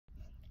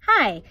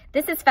Hi,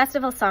 this is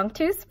Festival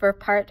Sanctus for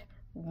part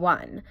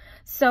 1.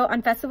 So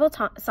on Festival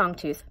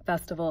Sanctus,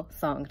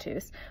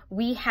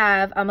 we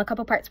have a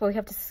couple parts where we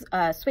have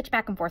to switch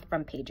back and forth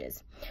from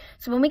pages.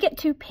 So when we get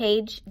to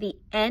the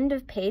end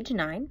of page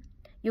 9,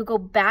 you'll go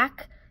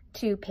back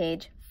to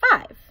page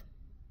 5.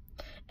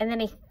 And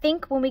then I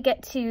think when we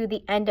get to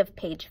the end of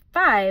page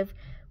 5,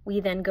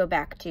 we then go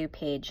back to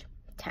page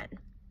 10.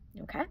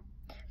 Okay?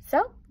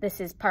 So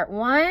this is part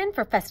 1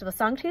 for Festival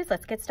Sanctus.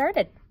 Let's get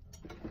started.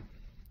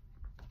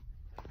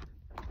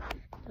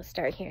 We'll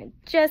start here in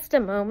just a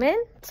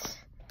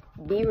moment.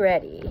 Be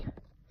ready.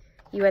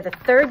 You are the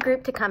third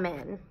group to come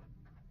in.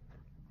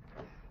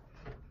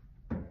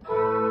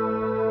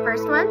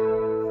 First one.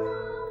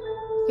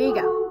 Here you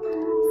go.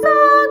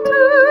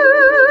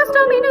 Sanctus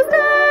Dominus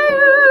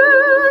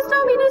Deus,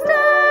 Dominus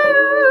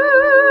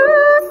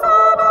Deus,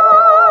 Sabat.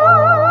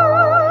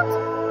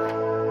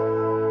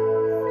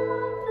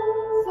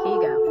 Here you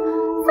go.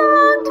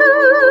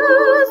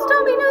 Sanctus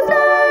Dominus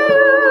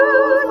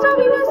Deus,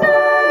 Dominus Deus,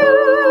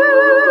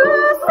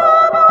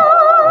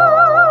 Sabat.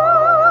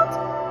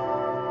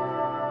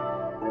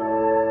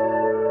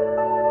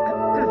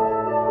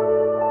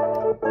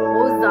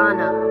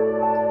 Hosanna.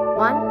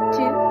 1, 2,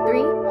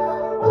 3.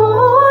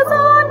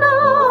 Hosanna,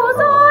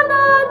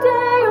 Hosanna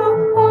Deo,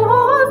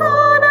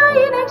 Hosanna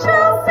in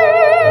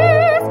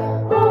excelsis.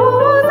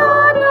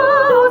 Hosanna,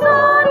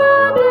 Hosanna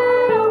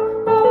Deo,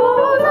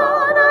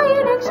 Hosanna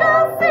in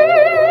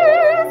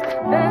excelsis.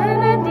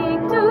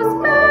 Benedictus,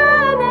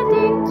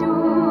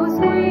 Benedictus,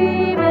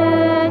 qui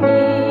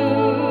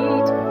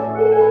venit.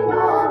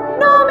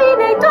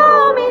 Nomine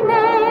Domine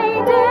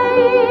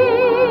Dei,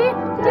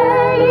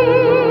 Dei,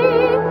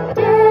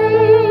 Dei.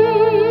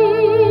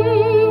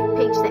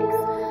 Page 6.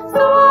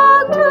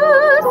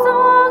 Sanctus,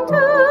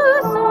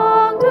 Sanctus,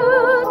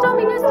 Sanctus,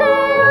 Dominus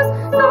Deus.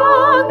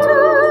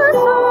 Sanctus,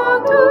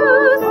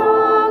 Sanctus,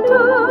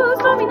 Sanctus,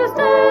 Dominus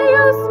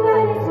Deus.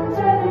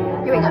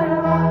 Here we go.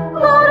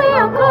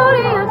 Gloria,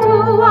 Gloria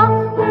Tua,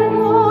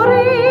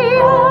 Gloria,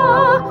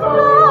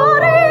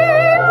 Gloria.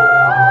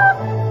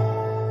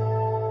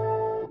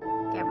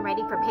 Get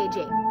ready for page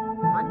 8.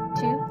 1,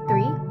 2,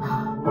 3.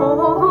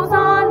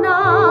 Hosanna,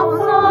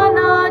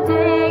 Hosanna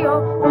Deo,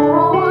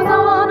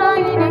 Hosanna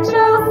in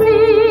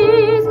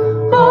excelsis.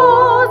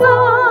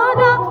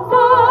 Hosanna,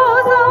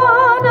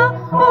 Hosanna,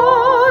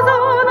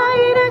 Hosanna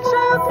in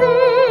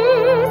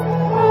excelsis.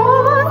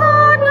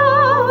 Hosanna,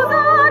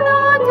 Hosanna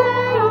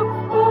Deo,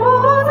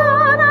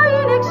 Hosanna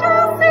in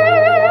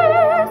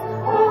excelsis.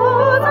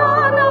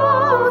 Hosanna,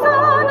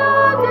 Hosanna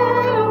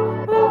Deo,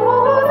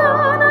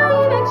 Hosanna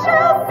in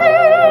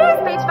excelsis.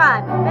 Page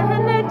 5.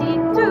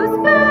 Benedictus,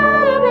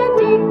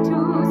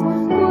 Benedictus,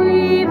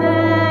 qui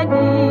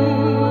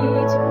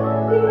venit.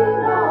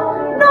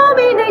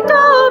 Nomine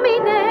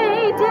Domine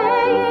Dei,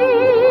 Dei,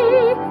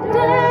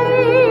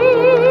 Dei.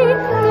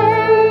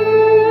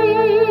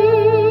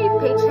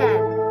 Page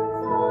 10.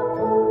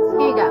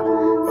 Here you go.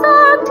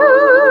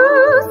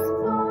 Sanctus,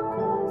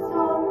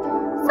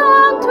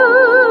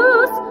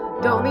 Sanctus,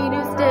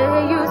 Dominus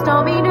Deus.